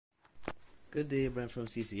Good day, Brent from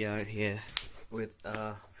CCR here with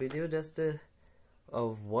a video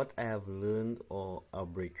of what I have learned or a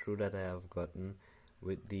breakthrough that I have gotten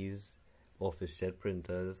with these Officejet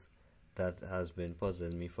printers that has been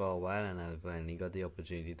puzzling me for a while, and I finally got the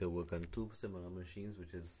opportunity to work on two similar machines,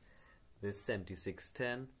 which is this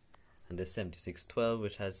 7610 and this 7612,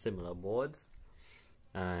 which has similar boards.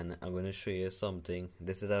 And I'm going to show you something.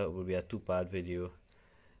 This will be a two-part video.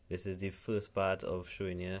 This is the first part of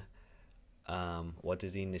showing you what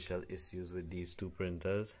is the initial issues with these two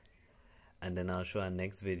printers, and then I'll show our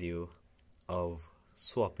next video of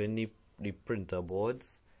swapping the printer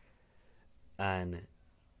boards, and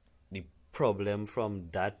the problem from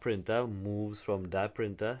that printer moves from that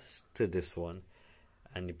printer to this one,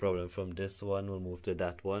 and the problem from this one will move to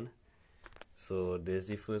that one. So this is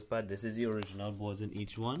the first part. This is the original boards in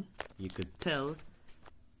each one. You could tell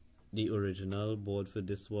the original board for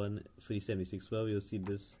this one, for the 7612, you'll see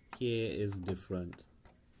this here is different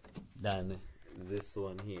than this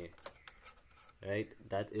one here, right?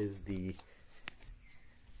 That is the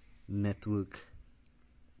network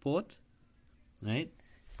port, right?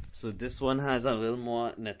 So this one has a little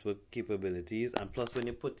more network capabilities, and plus when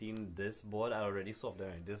you put in this board, I already swapped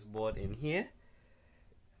this board in here.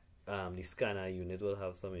 The scanner unit will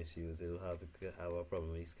have some issues. It will have a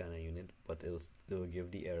problem with the scanner unit, but it will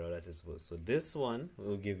give the error that it's supposed. So this one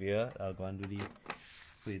will give you, I'll go and do the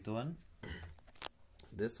plate one.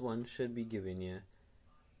 This one should be giving you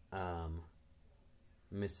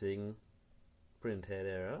missing print head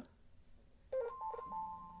error.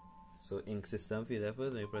 So ink system failure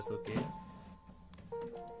first, when you press OK,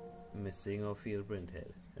 missing or failed print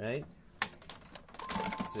head, right?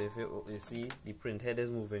 So if you see the print head is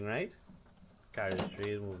moving, right? Carriage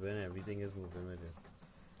tray is moving, everything is moving with this,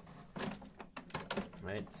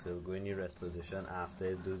 right? So go in your rest position after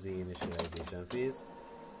it does the initialization phase.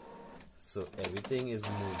 So everything is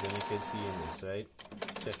moving, you can see in this, right?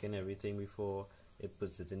 Checking everything before it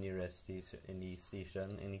puts it in the rest station, in the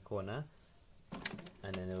station in the corner,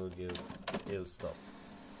 and then it'll stop.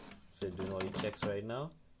 So it's doing all the checks right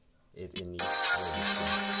now. It in the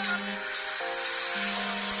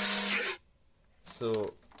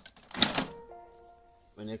so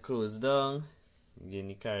when you close down, you get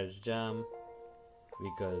the carriage jam,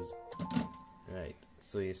 because right,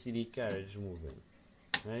 so you see the carriage moving,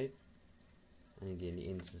 right, and again the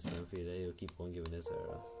in-system failure, you'll keep on giving this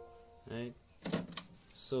error, right?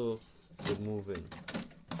 So it's moving,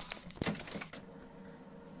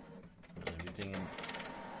 everything in,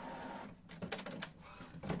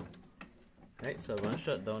 right? So I'm gonna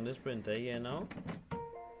shut down this printer here now.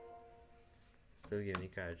 Still giving the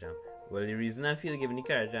carriage jam. Well, the reason I feel giving the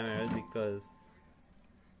carriage jam error is because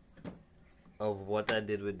of what I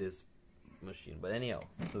did with this machine. But anyhow,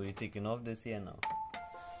 so we're taking off this here now.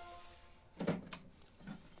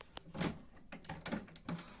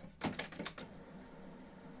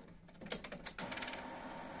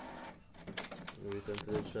 Wait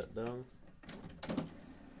until it's shut down.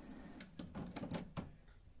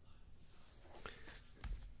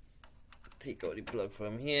 Take out the plug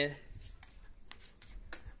from here.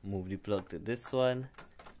 Move the plug to this one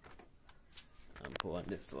and put on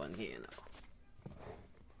this one here now.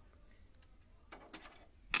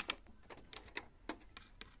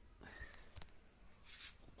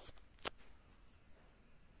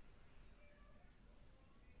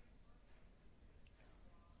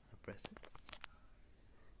 I press it.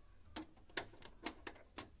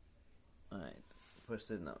 Alright, press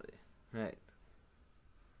it now there. Right.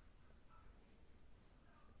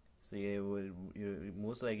 So you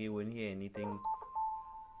most likely wouldn't hear anything.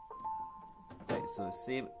 Right, so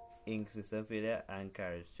same ink system failure and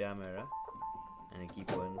carriage jam error, and I keep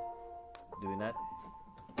on doing that.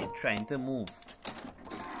 It's trying to move.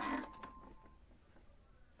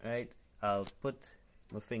 Right, I'll put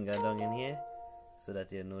my finger down in here so that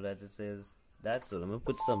you know that it says that. So let me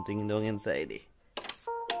put something down inside it.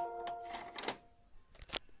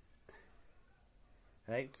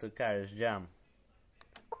 Right, so carriage jam.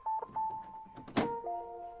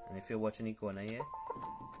 And if you're watching the corner here,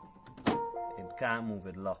 it can't move,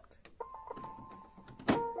 it locked.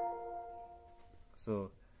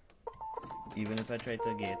 So even if I try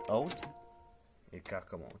to get it out, it can't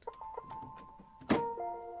come out.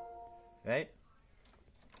 Right?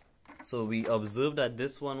 So we observed that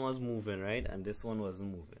this one was moving, right? And this one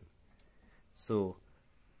wasn't moving. So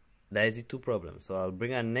that is the two problems. So I'll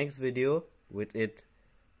bring a next video with it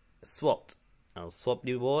swapped. I'll swap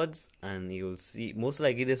the boards, and you'll see most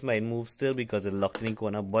likely this might move still because it's locked in the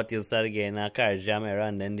corner, but you'll start getting a carriage jam error,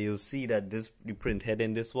 and then you'll see that the print head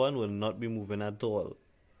in this one will not be moving at all.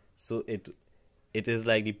 So it is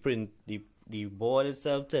like the the board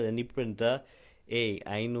itself telling the printer, hey,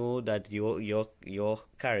 I know that your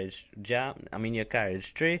carriage your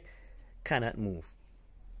carriage tray cannot move,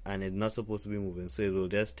 and it's not supposed to be moving, so it will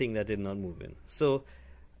just think that it's not moving. So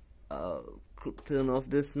turn off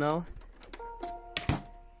this now.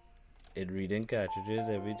 It reading cartridges,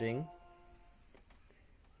 everything,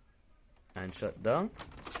 and shut down,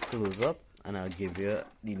 close up, and I'll give you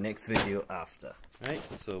the next video after. Right,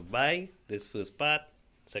 so bye. This first part,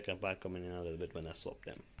 second part coming in a little bit when I swap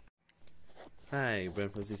them. Hi,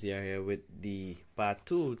 Brent from CCR here with the part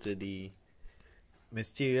 2 to the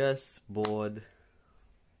mysterious board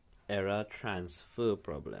error transfer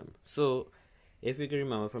problem. So if you can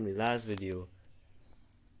remember from the last video,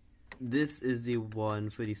 this is the one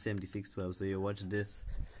for the 7612. So you watch this,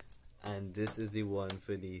 and this is the one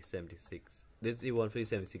for the 76. This is the one for the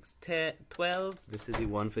 7612. This is the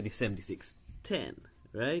one for the 7610.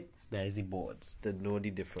 Right? That is the boards to know the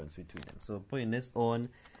difference between them. So putting this on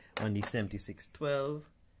the 7612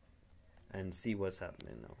 and see what's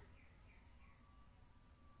happening now.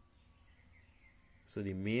 So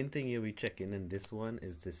the main thing you'll be checking in this one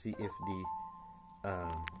is to see if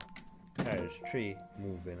the carriage tray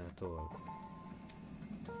moving at all.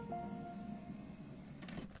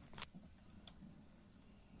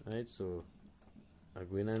 Right, so I'll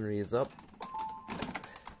go in and raise up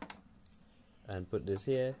and put this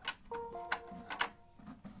here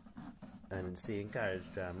and see in carriage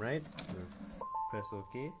jam, right? Press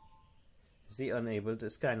OK. See, unable to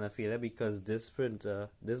scan a failure because this printer,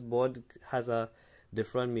 this board has a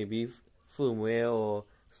different maybe firmware or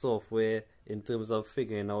software in terms of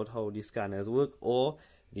figuring out how the scanners work, or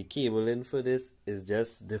the cabling for this is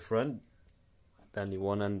just different than the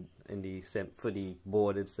one for the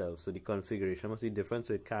board itself. So the configuration must be different,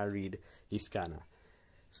 so it can't read the scanner.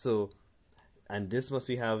 So, and this must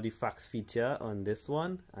have the fax feature on this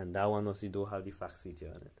one, and that one must don't have the fax feature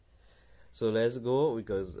on it. So let's go,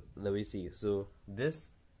 because let me see. So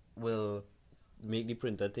this will make the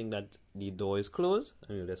printer think that the door is closed.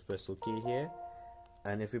 And let's press OK here.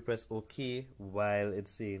 And if we press OK while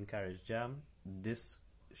it's saying carriage jam, this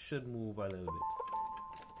should move a little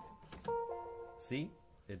bit. See?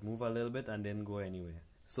 It move a little bit and then go anywhere.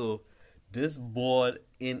 So this board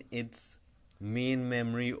in its main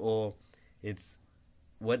memory, or it's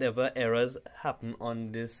whatever errors happen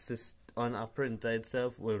on this system, on a printer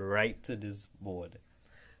itself, will write to this board.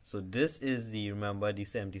 So this is the, remember, the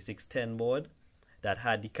 7610 board that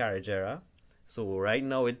had the carriage error. So right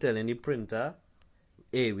now it's telling the printer,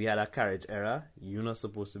 hey, we had a carriage error, you're not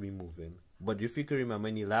supposed to be moving. But if you can remember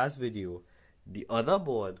in the last video, the other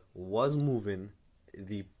board was moving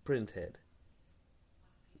the print head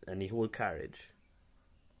and the whole carriage.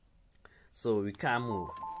 So we can't move.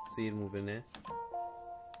 See it moving there?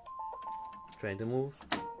 Trying to move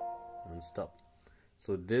and stop.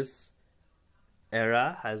 So this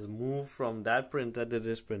error has moved from that printer to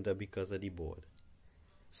this printer because of the board.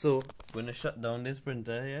 So I'm going to shut down this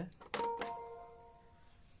printer here.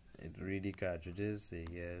 It read the cartridges, say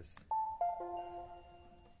yes.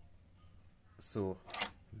 So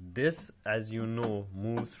this, as you know,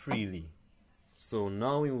 moves freely. So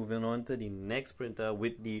now we're moving on to the next printer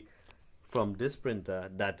with the, from this printer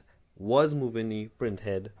that was moving the print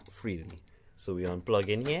head freely. So we unplug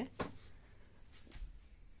in here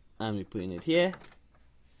and we putting it here,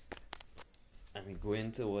 and we go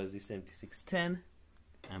in towards the 7610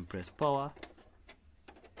 and press power.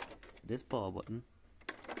 This power button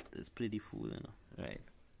is pretty full, you know, right?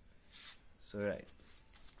 So right,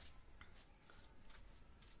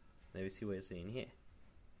 let me see what it's saying here.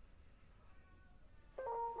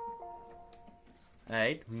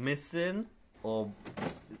 Right, missing or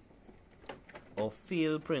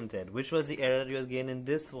field printed, which was the error that you was getting in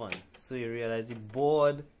this one. So you realize the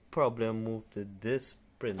board problem moved to this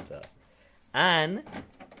printer, and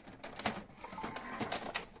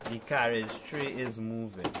the carriage tray is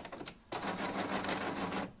moving.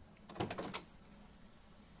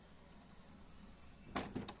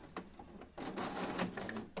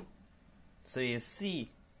 So you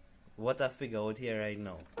see what I figure out here right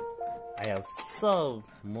now. I have solved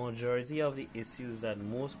majority of the issues that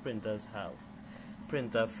most printers have.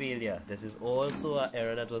 Printer failure. This is also an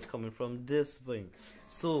error that was coming from this thing.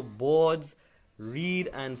 So boards read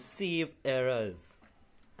and save errors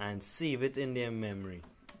and save it in their memory.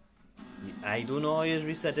 I don't know how you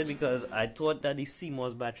reset it, because I thought that the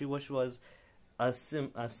CMOS battery, which was a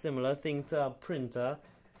similar thing to a printer,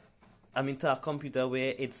 to a computer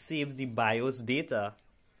where it saves the BIOS data.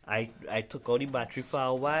 I took out the battery for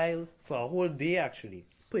a while, for a whole day actually,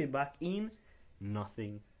 put it back in,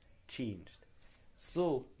 nothing changed.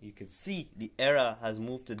 So you can see the error has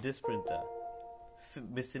moved to this printer.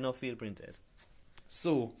 missing or fail printhead.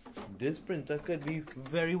 So this printer could be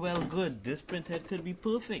very well good, this printhead could be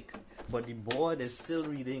perfect, but the board is still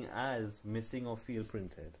reading as missing or fail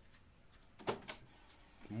printhead.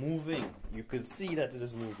 Moving, you could see that it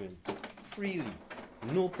is moving freely,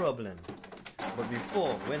 no problem. But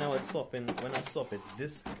before, when I swap it,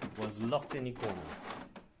 this was locked in the corner.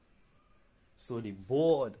 So the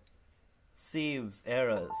board saves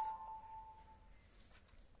errors.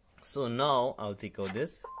 So now I'll take out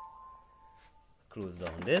this, close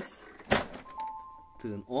down this,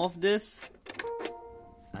 turn off this,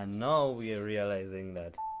 and now we are realizing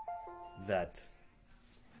that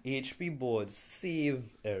HP boards save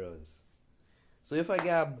errors. So if I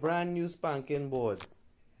get a brand new spanking board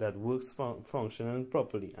that works functioning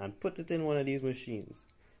properly and put it in one of these machines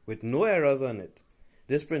with no errors on it,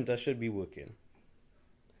 this printer should be working,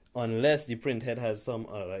 unless the printhead has some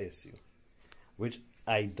other issue, which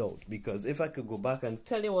I doubt, because if I could go back and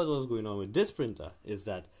tell you what was going on with this printer, is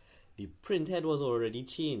that the printhead was already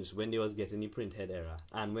changed when they was getting the printhead error,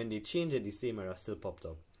 and when they changed it, the same error still popped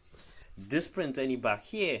up. This printer in the back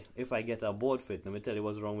here, if I get a board fit, let me tell you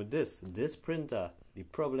what's wrong with this printer. The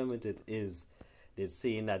problem with it is they're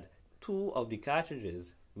saying that 2 of the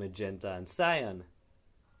cartridges, magenta and cyan,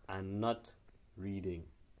 are not reading.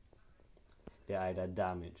 They're either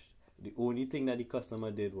damaged. The only thing that the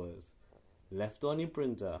customer did was left on the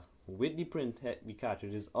printer with the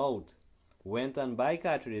cartridges out, went and buy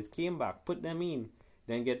cartridges, came back, put them in,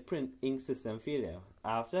 then get print ink system failure.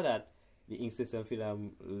 After that, the ink system failure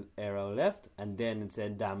error left, and then it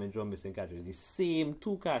said damage or missing cartridges. The same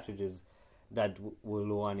 2 cartridges that were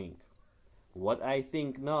low on ink. What I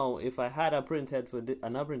think now, if I had a printhead for this,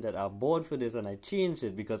 a board for this, and I changed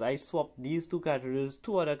it because I swapped these 2 cartridges,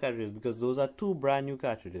 2 other cartridges, because those are 2 brand new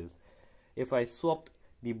cartridges. If I swapped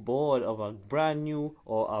the board of a brand new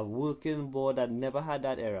or a working board that never had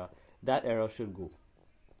that error should go.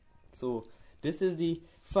 So this is the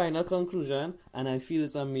final conclusion, and I feel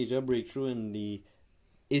it's a major breakthrough in the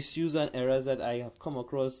issues and errors that I have come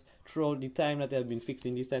across throughout the time that I've been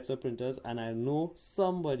fixing these types of printers. And I know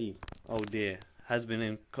somebody out there has been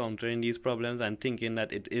encountering these problems and thinking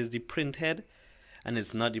that it is the printhead, and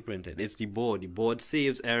it's not the printhead, it's the board. The board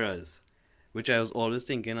saves errors, which I was always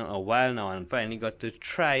thinking a while now, and finally got to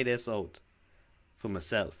try this out for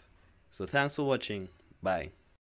myself. So thanks for watching. Bye.